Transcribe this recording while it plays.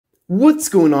What's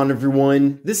going on,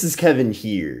 everyone? This is Kevin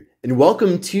here, and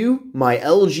welcome to my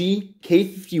LG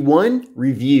K51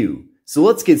 review. So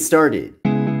let's get started.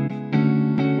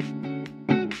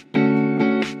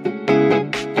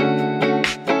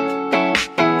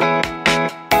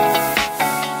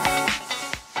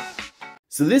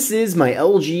 So this is my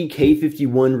LG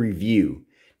K51 review.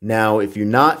 Now, if you're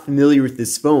not familiar with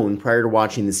this phone prior to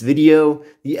watching this video,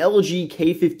 the LG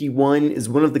K51 is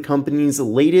one of the company's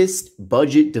latest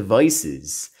budget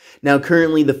devices. Now,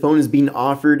 currently the phone is being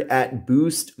offered at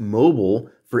Boost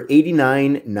Mobile for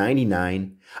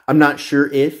 $89.99. I'm not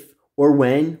sure if, or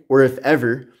when, or if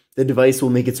ever, the device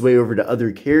will make its way over to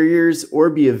other carriers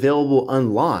or be available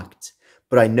unlocked,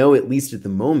 but I know at least at the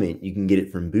moment you can get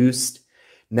it from Boost.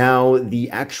 Now, the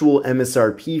actual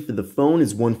MSRP for the phone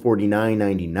is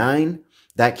 $149.99.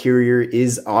 That carrier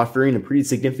is offering a pretty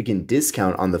significant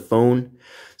discount on the phone.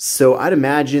 So I'd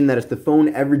imagine that if the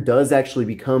phone ever does actually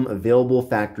become available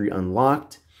factory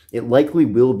unlocked, it likely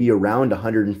will be around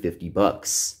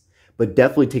 $150. But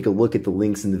definitely take a look at the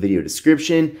links in the video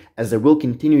description, as I will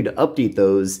continue to update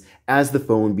those as the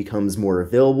phone becomes more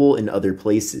available in other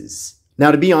places. Now,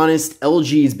 to be honest,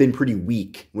 LG has been pretty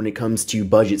weak when it comes to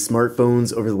budget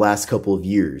smartphones over the last couple of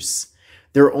years.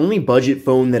 Their only budget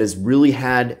phone that has really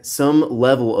had some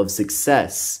level of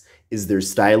success is their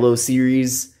Stylo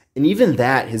series, and even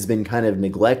that has been kind of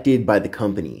neglected by the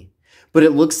company. But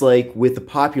it looks like with the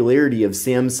popularity of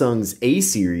Samsung's A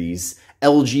series,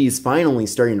 LG is finally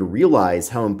starting to realize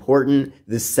how important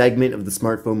this segment of the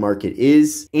smartphone market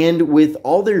is, and with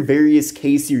all their various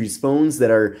K-series phones that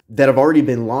have already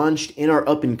been launched and are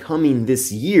up and coming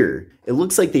this year, it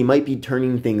looks like they might be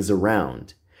turning things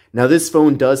around. Now, this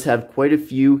phone does have quite a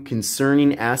few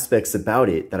concerning aspects about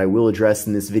it that I will address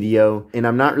in this video, and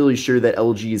I'm not really sure that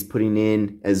LG is putting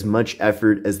in as much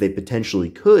effort as they potentially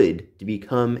could to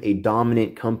become a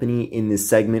dominant company in this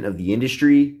segment of the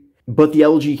industry. But the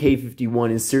LG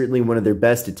K51 is certainly one of their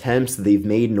best attempts that they've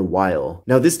made in a while.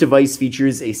 Now, this device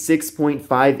features a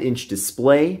 6.5-inch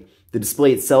display. The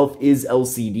display itself is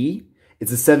LCD.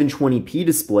 It's a 720p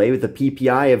display with a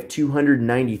PPI of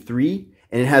 293,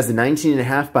 and it has a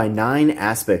 19.5:9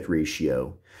 aspect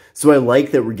ratio. So I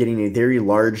like that we're getting a very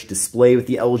large display with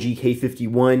the LG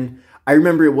K51. I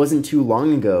remember it wasn't too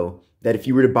long ago that if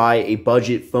you were to buy a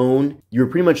budget phone, you were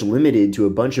pretty much limited to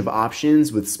a bunch of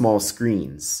options with small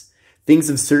screens. Things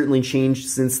have certainly changed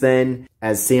since then,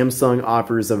 as Samsung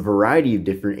offers a variety of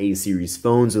different A-series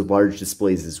phones with large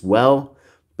displays as well.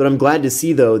 But I'm glad to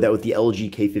see, though, that with the LG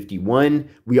K51,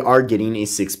 we are getting a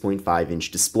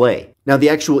 6.5-inch display. Now, the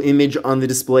actual image on the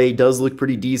display does look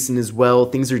pretty decent as well.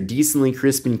 Things are decently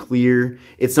crisp and clear.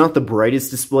 It's not the brightest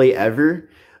display ever,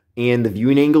 and the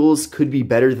viewing angles could be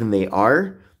better than they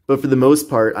are. But for the most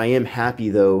part, I am happy,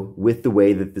 though, with the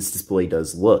way that this display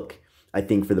does look. I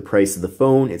think for the price of the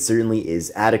phone, it certainly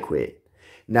is adequate.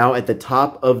 Now, at the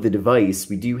top of the device,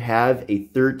 we do have a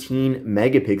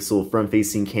 13-megapixel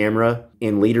front-facing camera,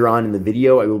 and later on in the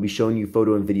video, I will be showing you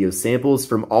photo and video samples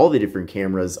from all the different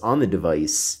cameras on the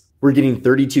device. We're getting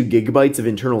 32 gigabytes of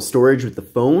internal storage with the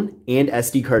phone and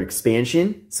SD card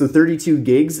expansion. So 32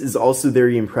 gigs is also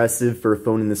very impressive for a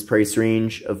phone in this price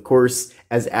range. Of course,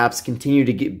 as apps continue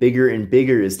to get bigger and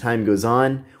bigger as time goes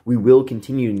on, we will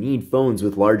continue to need phones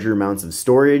with larger amounts of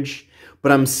storage.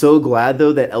 But I'm so glad,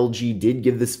 though, that LG did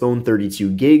give this phone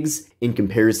 32 gigs in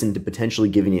comparison to potentially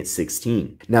giving it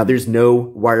 16. Now, there's no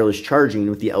wireless charging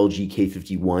with the LG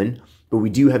K51, but we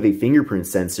do have a fingerprint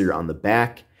sensor on the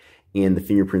back, and the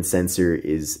fingerprint sensor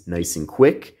is nice and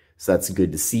quick, so that's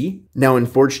good to see. Now,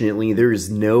 unfortunately, there is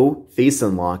no face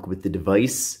unlock with the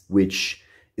device, which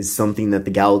is something that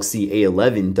the Galaxy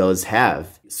A11 does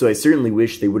have. So I certainly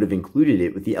wish they would have included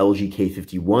it with the LG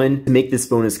K51 to make this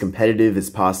phone as competitive as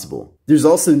possible. There's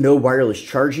also no wireless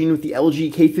charging with the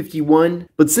LG K51,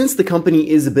 but since the company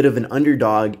is a bit of an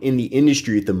underdog in the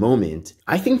industry at the moment,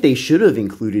 I think they should have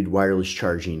included wireless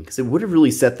charging because it would have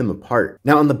really set them apart.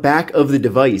 Now, on the back of the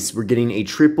device, we're getting a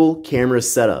triple camera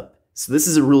setup. So this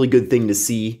is a really good thing to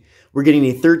see. We're getting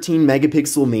a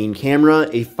 13-megapixel main camera,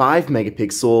 a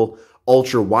 5-megapixel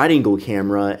ultra wide angle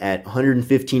camera at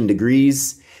 115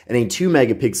 degrees, and a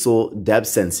 2-megapixel depth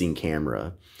sensing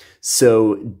camera.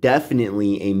 So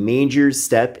definitely a major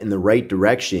step in the right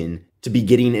direction to be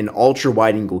getting an ultra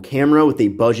wide angle camera with a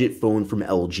budget phone from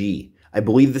LG. I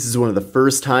believe this is one of the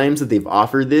first times that they've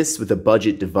offered this with a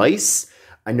budget device.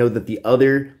 I know that the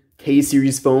other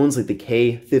K-series phones like the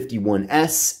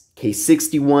K51S,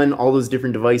 K61, all those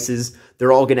different devices,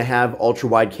 they're all going to have ultra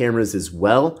wide cameras as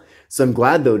well. So I'm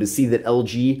glad, though, to see that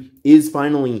LG is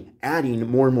finally adding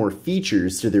more and more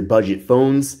features to their budget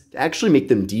phones to actually make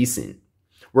them decent.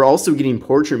 We're also getting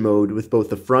portrait mode with both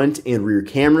the front and rear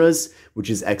cameras, which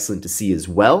is excellent to see as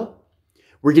well.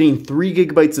 We're getting 3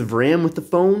 GB of RAM with the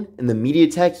phone and the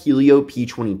MediaTek Helio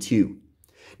P22.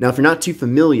 Now, if you're not too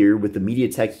familiar with the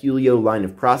MediaTek Helio line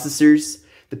of processors,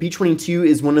 the P22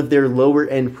 is one of their lower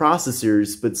end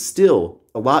processors, but still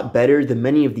a lot better than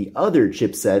many of the other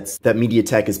chipsets that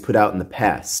MediaTek has put out in the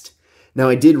past. Now,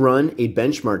 I did run a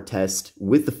benchmark test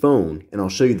with the phone, and I'll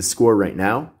show you the score right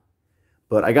now.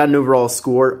 But I got an overall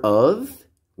score of,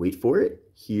 wait for it,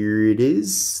 here it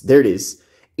is, there it is,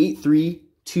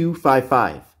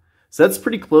 83255. So that's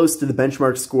pretty close to the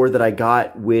benchmark score that I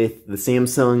got with the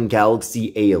Samsung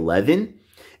Galaxy A11.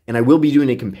 And I will be doing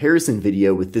a comparison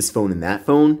video with this phone and that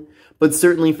phone. But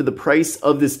certainly for the price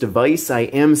of this device, I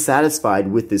am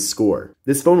satisfied with this score.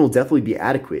 This phone will definitely be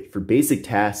adequate for basic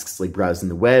tasks like browsing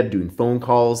the web, doing phone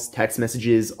calls, text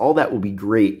messages, all that will be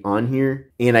great on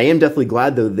here. And I am definitely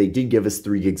glad though that they did give us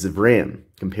 3 gigs of RAM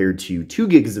compared to 2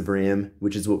 gigs of RAM,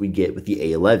 which is what we get with the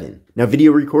A11. Now,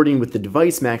 video recording with the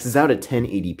device maxes out at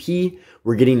 1080p.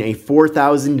 We're getting a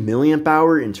 4000 milliamp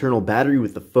hour internal battery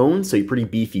with the phone, so a pretty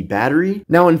beefy battery.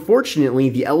 Now, unfortunately,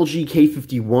 the LG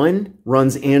K51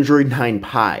 runs Android 9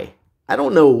 Pie. I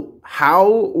don't know how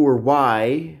or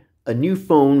why a new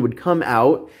phone would come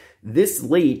out this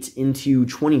late into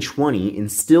 2020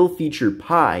 and still feature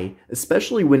Pie,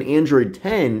 especially when Android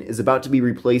 10 is about to be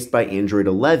replaced by Android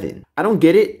 11. I don't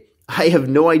get it. I have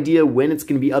no idea when it's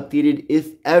going to be updated, if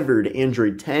ever, to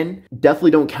Android 10.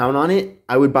 Definitely don't count on it.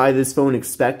 I would buy this phone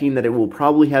expecting that it will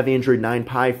probably have Android 9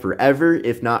 Pie forever,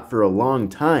 if not for a long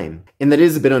time. And that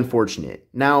is a bit unfortunate.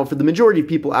 Now, for the majority of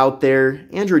people out there,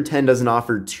 Android 10 doesn't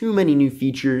offer too many new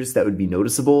features that would be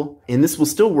noticeable, and this will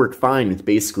still work fine with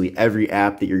basically every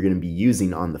app that you're going to be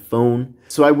using on the phone.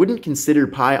 So I wouldn't consider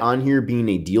Pie on here being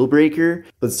a deal breaker,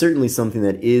 but certainly something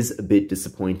that is a bit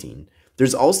disappointing.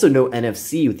 There's also no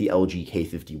NFC with the LG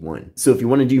K51. So if you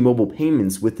want to do mobile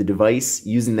payments with the device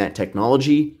using that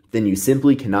technology, then you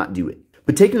simply cannot do it.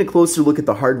 But taking a closer look at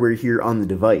the hardware here on the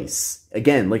device,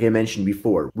 again, like I mentioned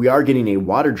before, we are getting a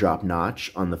water drop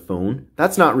notch on the phone.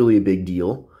 That's not really a big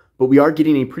deal, but we are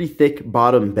getting a pretty thick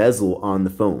bottom bezel on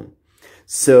the phone.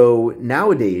 So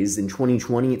nowadays, in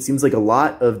 2020, it seems like a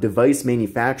lot of device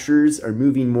manufacturers are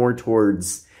moving more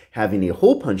towards having a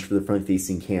hole punch for the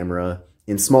front-facing camera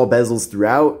and small bezels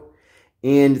throughout,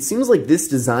 and it seems like this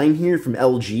design here from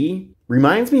LG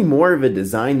reminds me more of a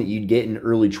design that you'd get in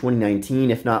early 2019,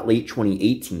 if not late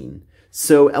 2018.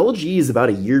 So LG is about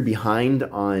a year behind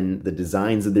on the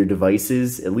designs of their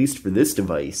devices, at least for this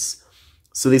device.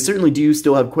 So they certainly do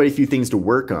still have quite a few things to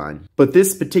work on. But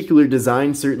this particular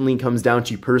design certainly comes down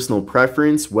to personal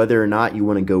preference, whether or not you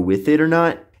want to go with it or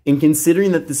not. And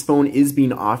considering that this phone is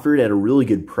being offered at a really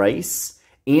good price,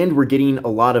 and we're getting a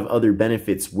lot of other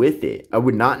benefits with it, I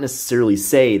would not necessarily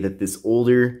say that this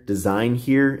older design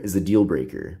here is a deal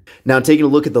breaker. Now, taking a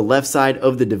look at the left side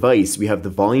of the device, we have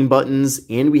the volume buttons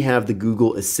and we have the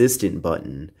Google Assistant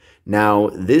button.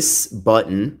 Now, this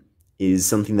button is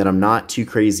something that I'm not too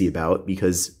crazy about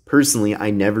because personally, I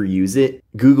never use it.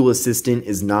 Google Assistant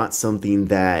is not something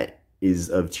that is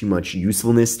of too much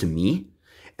usefulness to me.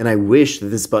 And I wish that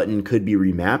this button could be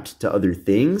remapped to other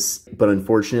things, but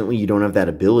unfortunately you don't have that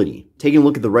ability. Taking a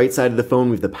look at the right side of the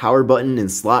phone, we have the power button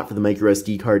and slot for the micro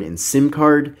SD card and SIM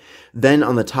card. Then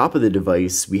on the top of the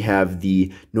device, we have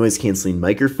the noise canceling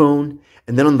microphone.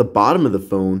 And then on the bottom of the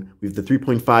phone, we have the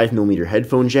 3.5mm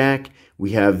headphone jack.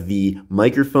 We have the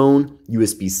microphone,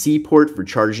 USB-C port for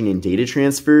charging and data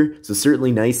transfer. So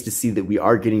certainly nice to see that we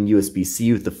are getting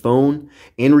USB-C with the phone,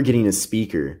 and we're getting a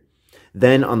speaker.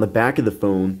 Then on the back of the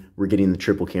phone, we're getting the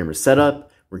triple camera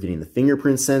setup, we're getting the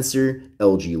fingerprint sensor,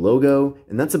 LG logo,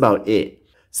 and that's about it.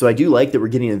 So I do like that we're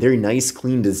getting a very nice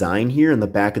clean design here on the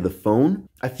back of the phone.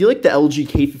 I feel like the LG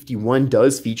K51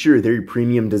 does feature a very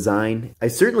premium design. I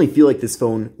certainly feel like this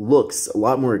phone looks a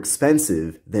lot more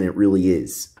expensive than it really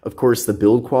is. Of course, the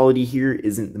build quality here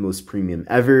isn't the most premium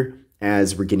ever,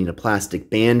 as we're getting a plastic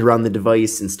band around the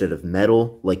device instead of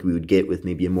metal like we would get with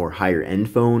maybe a more higher end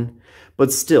phone.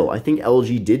 But still, I think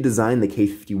LG did design the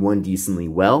K51 decently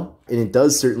well, and it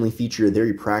does certainly feature a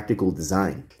very practical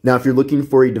design. Now, if you're looking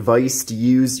for a device to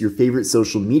use your favorite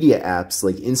social media apps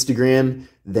like Instagram,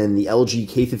 then the LG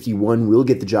K51 will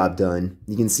get the job done.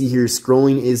 You can see here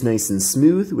scrolling is nice and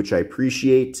smooth, which I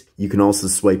appreciate. You can also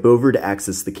swipe over to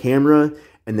access the camera,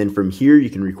 and then from here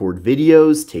you can record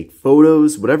videos, take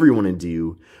photos, whatever you want to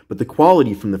do. But the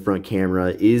quality from the front camera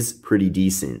is pretty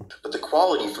decent. The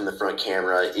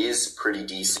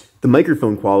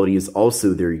microphone quality is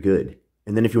also very good.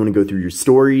 And then if you want to go through your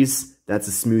stories, that's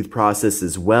a smooth process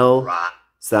as well.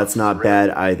 So that's not bad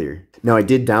either. Now I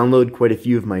did download quite a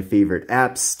few of my favorite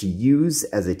apps to use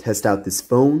as I test out this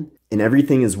phone, and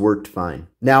everything has worked fine.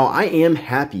 Now I am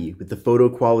happy with the photo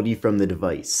quality from the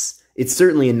device. It's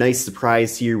certainly a nice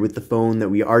surprise here with the phone that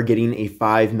we are getting a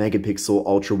 5 megapixel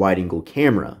ultra wide angle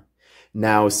camera.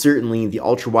 Now certainly the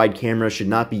ultra wide camera should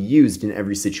not be used in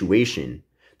every situation.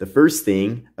 The first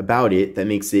thing about it that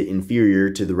makes it inferior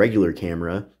to the regular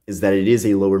camera is that it is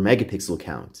a lower megapixel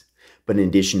count. But in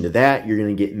addition to that, you're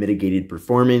going to get mitigated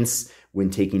performance when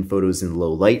taking photos in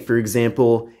low light, for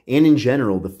example, and in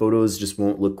general, the photos just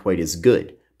won't look quite as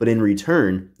good. But in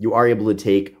return, you are able to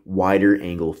take wider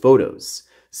angle photos.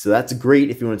 So that's great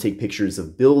if you want to take pictures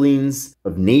of buildings,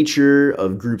 of nature,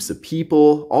 of groups of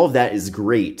people. All of that is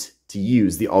great to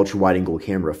use the ultra wide angle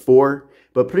camera for.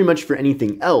 But pretty much for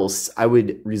anything else, I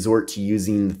would resort to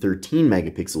using the 13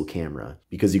 megapixel camera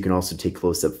because you can also take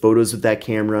close-up photos with that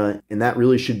camera, and that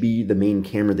really should be the main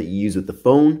camera that you use with the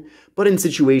phone. But in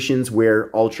situations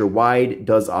where ultra-wide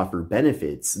does offer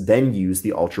benefits, then use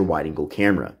the ultra-wide angle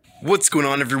camera. What's going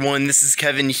on, everyone? This is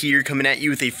Kevin here coming at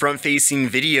you with a front-facing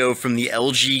video from the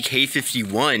LG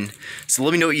K51. So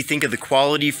let me know what you think of the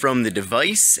quality from the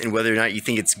device and whether or not you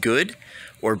think it's good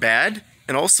or bad.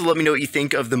 And also let me know what you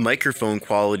think of the microphone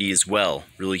quality as well.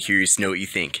 Really curious to know what you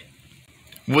think.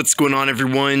 What's going on,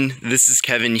 everyone? This is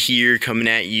Kevin here coming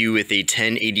at you with a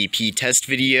 1080p test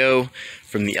video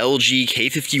from the LG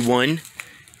K51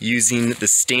 using the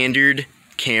standard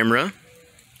camera.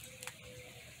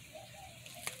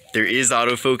 There is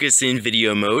autofocus in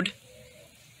video mode.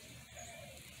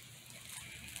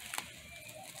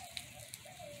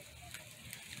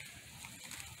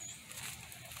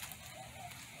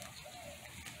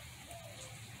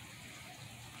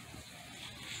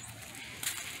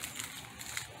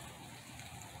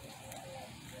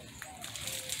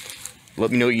 Let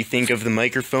me know what you think of the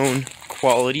microphone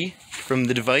quality from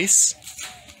the device.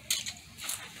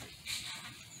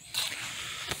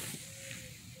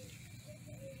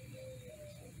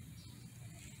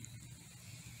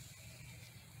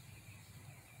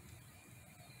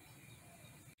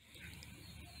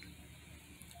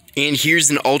 And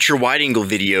here's an ultra wide angle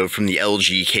video from the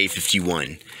LG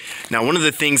K51. Now, one of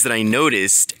the things that I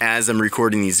noticed as I'm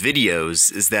recording these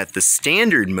videos is that the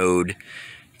standard mode,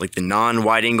 like the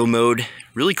non-wide angle mode,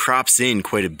 really crops in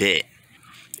quite a bit.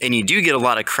 And you do get a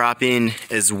lot of crop in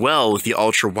as well with the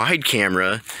ultra wide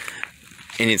camera.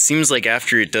 And it seems like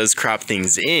after it does crop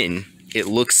things in, it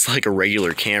looks like a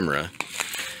regular camera.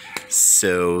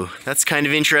 So that's kind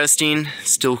of interesting.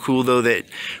 Still cool though that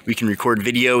we can record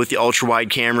video with the ultra wide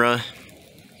camera.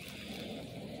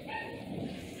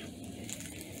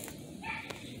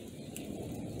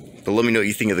 But let me know what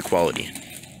you think of the quality.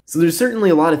 So there's certainly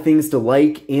a lot of things to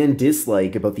like and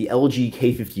dislike about the LG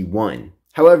K51.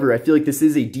 However, I feel like this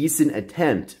is a decent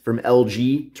attempt from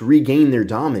LG to regain their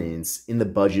dominance in the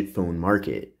budget phone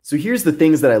market. So here's the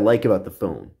things that I like about the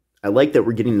phone. I like that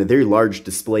we're getting a very large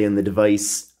display on the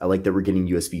device. I like that we're getting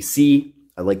USB-C.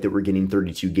 I like that we're getting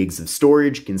 32 gigs of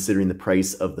storage considering the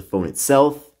price of the phone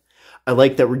itself. I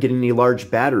like that we're getting a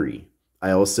large battery.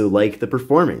 I also like the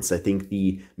performance. I think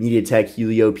the MediaTek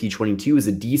Helio P22 is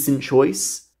a decent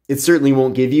choice. It certainly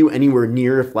won't give you anywhere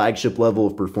near a flagship level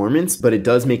of performance, but it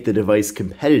does make the device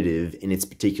competitive in its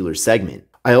particular segment.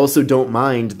 I also don't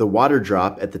mind the water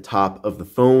drop at the top of the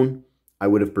phone. I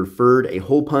would have preferred a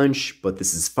hole punch, but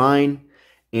this is fine.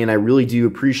 And I really do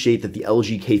appreciate that the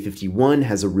LG K51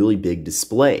 has a really big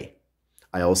display.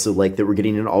 I also like that we're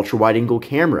getting an ultra wide angle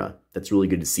camera. That's really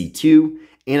good to see too.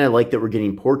 And I like that we're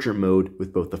getting portrait mode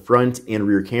with both the front and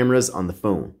rear cameras on the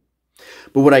phone.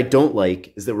 But what I don't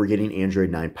like is that we're getting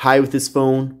Android 9 Pie with this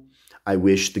phone. I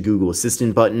wish the Google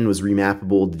Assistant button was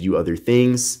remappable to do other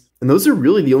things. And those are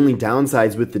really the only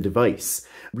downsides with the device.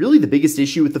 Really, the biggest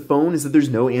issue with the phone is that there's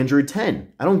no Android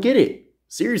 10. I don't get it.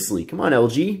 Seriously, come on,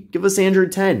 LG. Give us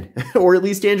Android 10, or at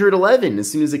least Android 11 as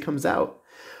soon as it comes out.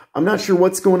 I'm not sure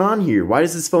what's going on here. Why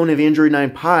does this phone have Android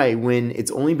 9 Pie when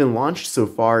it's only been launched so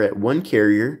far at one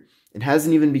carrier and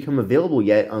hasn't even become available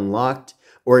yet unlocked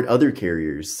or at other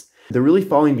carriers? They're really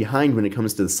falling behind when it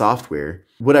comes to the software.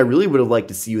 What I really would have liked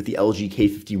to see with the LG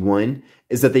K51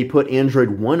 is that they put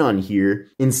Android One on here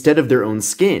instead of their own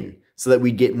skin, so that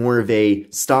we'd get more of a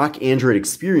stock Android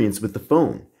experience with the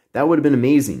phone. That would have been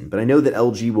amazing, but I know that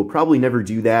LG will probably never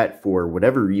do that for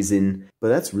whatever reason, but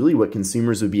that's really what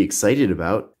consumers would be excited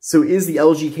about. So is the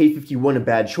LG K51 a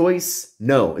bad choice?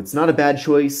 No, it's not a bad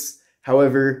choice.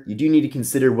 However, you do need to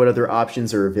consider what other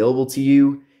options are available to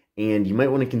you, and you might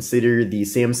want to consider the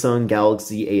Samsung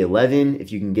Galaxy A11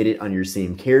 if you can get it on your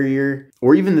same carrier,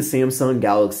 or even the Samsung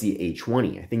Galaxy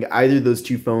A20. I think either of those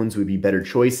two phones would be better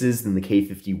choices than the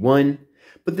K51.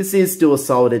 but this is still a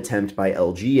solid attempt by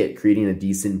LG at creating a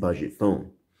decent budget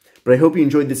phone. But I hope you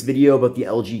enjoyed this video about the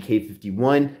LG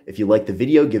K51. If you liked the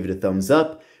video, give it a thumbs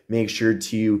up. Make sure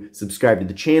to subscribe to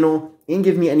the channel and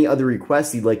give me any other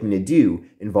requests you'd like me to do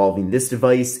involving this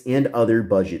device and other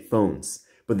budget phones.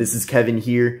 But this is Kevin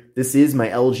here. This is my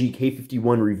LG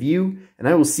K51 review, and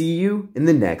I will see you in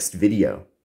the next video.